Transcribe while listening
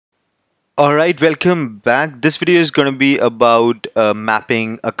Alright, welcome back. This video is going to be about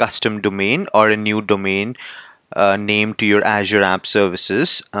mapping a custom domain or a new domain name to your Azure App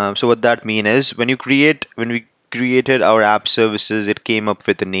Services. So what that means is when we created our app services, it came up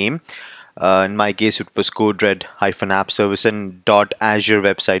with a name. In my case, it was code-red-app service and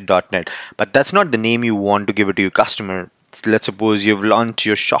 .azurewebsite.net. But that's not the name you want to give it to your customer. Let's suppose you've launched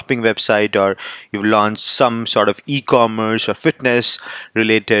your shopping website or you've launched some sort of e-commerce or fitness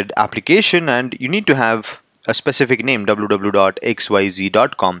related application and you need to have a specific name,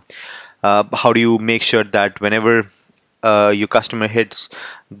 www.xyz.com. How do you make sure that whenever your customer hits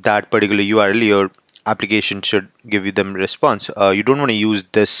that particular URL, your application should give you them response? You don't want to use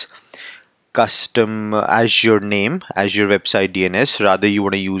this custom Azure name, Azure website DNS, rather you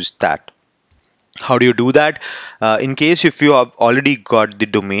want to use that. How do you do that? In case if you have already got the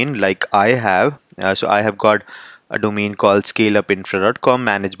domain like I have, so I have got a domain called scaleupinfra.com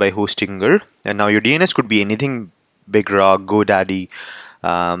managed by Hostinger, and now your DNS could be anything, Big Rock, GoDaddy,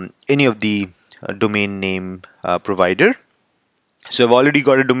 any of the domain name provider. So I've already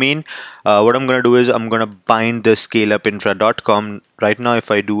got a domain. What I'm going to do is I'm going to bind the scaleupinfra.com. Right now if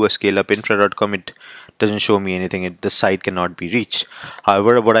I do a scaleupinfra.com, it doesn't show me anything. The site cannot be reached.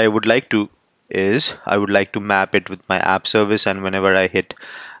 However, what I would like to is I would like to map it with my app service, and whenever I hit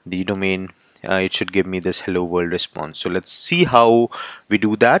the domain it should give me this hello world response. So let's see how we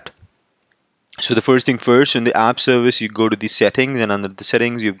do that. So the first thing first, in the app service you go to the settings, and under the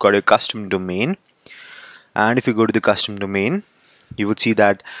settings you've got a custom domain, and if you go to the custom domain you would see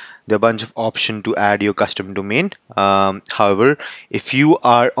that there are a bunch of options to add your custom domain. However, if you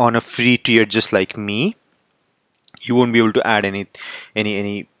are on a free tier just like me, you won't be able to add any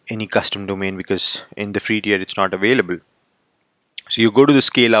custom domain because in the free tier it's not available. So you go to the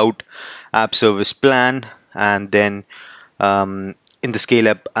scale out app service plan, and then in the scale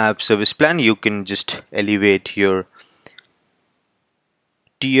up app service plan you can just elevate your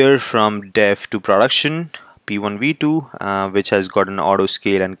tier from dev to production P1 V2 which has got an auto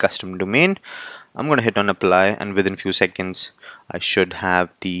scale and custom domain. I'm gonna hit on apply, and within few seconds I should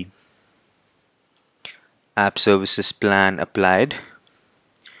have the app services plan applied.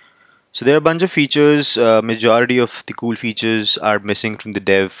 So there are a bunch of features. Majority of the cool features are missing from the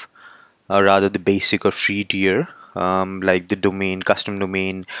dev, rather the basic or free tier, like the domain, custom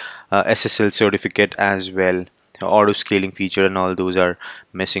domain, SSL certificate as well, auto scaling feature, and all those are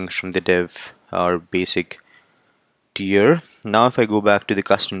missing from the dev or basic tier. Now if I go back to the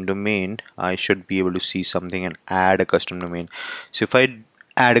custom domain, I should be able to see something and add a custom domain. So if I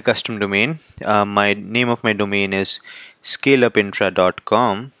add a custom domain, my name of my domain is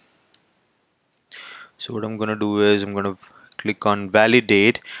scaleupinfra.com. So what I'm going to do is I'm going to click on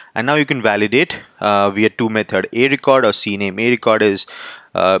validate, and now you can validate via two methods, a record or cname. A record is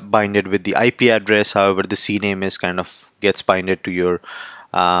binded with the IP address, however the cname is kind of gets binded to your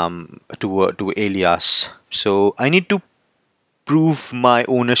to alias. So I need to prove my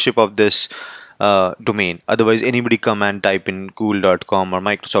ownership of this domain, otherwise anybody come and type in google.com or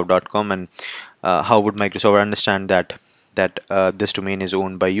microsoft.com, and how would Microsoft understand that this domain is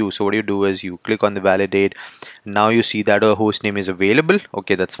owned by you? So what you do is you click on the validate. Now you see that a host name is available.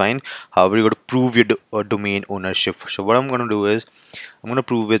 Okay, that's fine. However, you got to prove your domain ownership. So what I'm going to do is I'm going to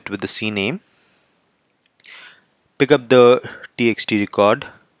prove it with the cname. Pick up the txt record,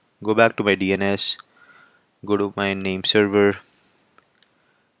 go back to my DNS, go to my name server,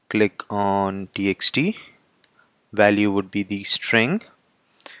 click on txt, value would be the string,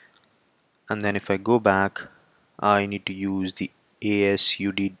 and then if I go back I need to use the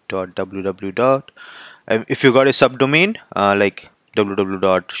asud.www. If you got a subdomain like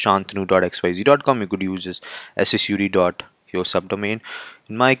www.shantanu.xyz.com, you could use this ssud. Your subdomain.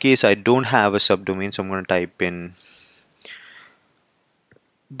 In my case I don't have a subdomain, so I'm going to type in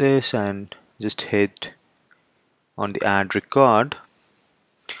this and just hit on the add record.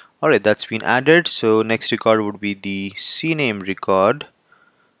 Alright, that's been added. So next record would be the cname record.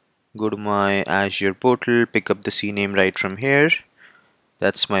 Go to my Azure portal, pick up the cname right from here.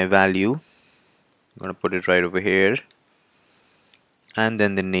 That's my value. I'm gonna put it right over here, and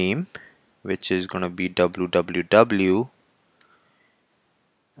then the name, which is gonna be www,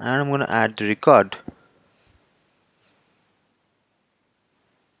 and I'm gonna add the record.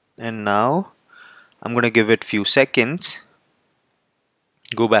 And now I'm gonna give it few seconds.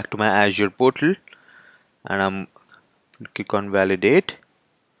 Go back to my Azure portal, and I'm gonna click on validate.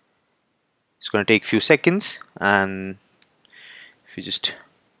 It's going to take few seconds, and if you just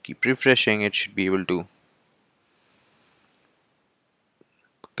keep refreshing, it should be able to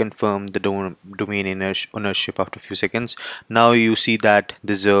confirm the domain ownership after a few seconds. Now you see that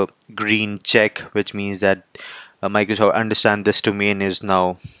there's a green check, which means that Microsoft understand this domain is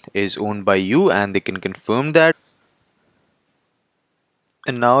owned by you, and they can confirm that.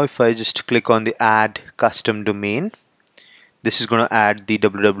 And now if I just click on the add custom domain, this is going to add the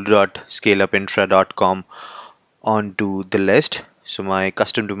www.scaleupinfra.com onto the list. So my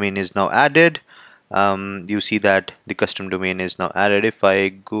custom domain is now added. You see that the custom domain is now added. If I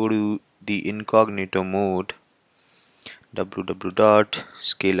go to the incognito mode,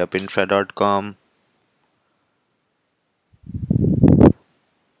 www.scaleupinfra.com,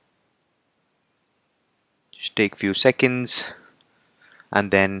 just take few seconds, and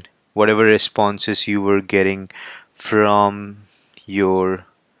then whatever responses you were getting from your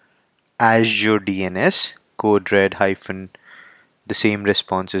Azure DNS code red hyphen, the same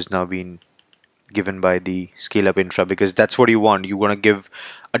response is now being given by the scale up infra, because that's what you want. You want to give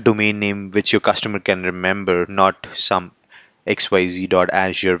a domain name which your customer can remember, not some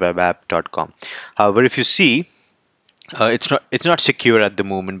xyz.azurewebapp.com. However, if you see, it's not secure at the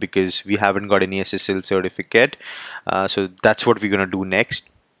moment because we haven't got any SSL certificate. So that's what we're gonna do next.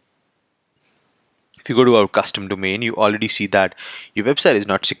 If you go to our custom domain, you already see that your website is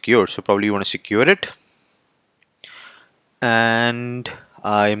not secure, so probably you want to secure it. And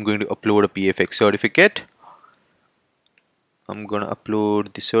I am going to upload a PFX certificate. I'm going to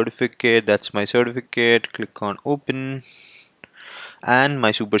upload the certificate. That's my certificate. Click on open, and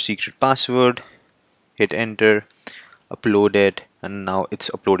my super secret password. Hit enter, upload it, and now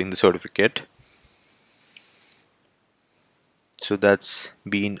it's uploading the certificate. So that's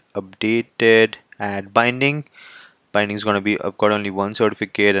been updated. Add binding. Binding is going to be, I've got only one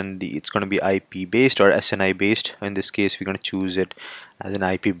certificate, and it's going to be IP based or SNI based. In this case, we're going to choose it as an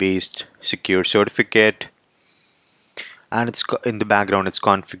IP based secure certificate. And it's in the background, it's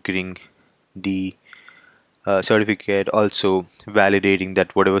configuring the certificate, also validating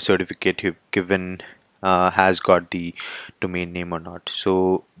that whatever certificate you've given has got the domain name or not.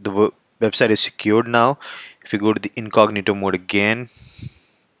 So the website is secured now. If you go to the incognito mode again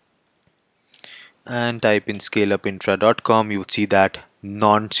and type in scaleupinfra.com, you would see that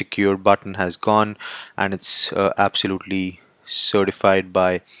non-secure button has gone, and it's absolutely certified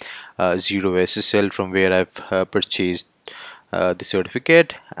by Zero SSL, from where I've purchased the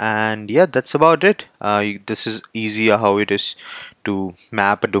certificate. And yeah, that's about it. This is easy how it is to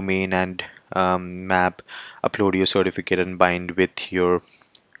map a domain and upload your certificate and bind with your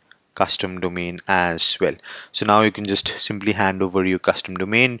custom domain as well. So now you can just simply hand over your custom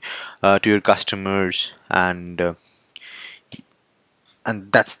domain to your customers, and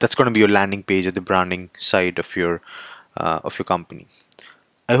that's going to be your landing page at the branding side of your company.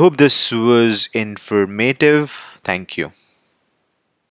 I hope this was informative. Thank you.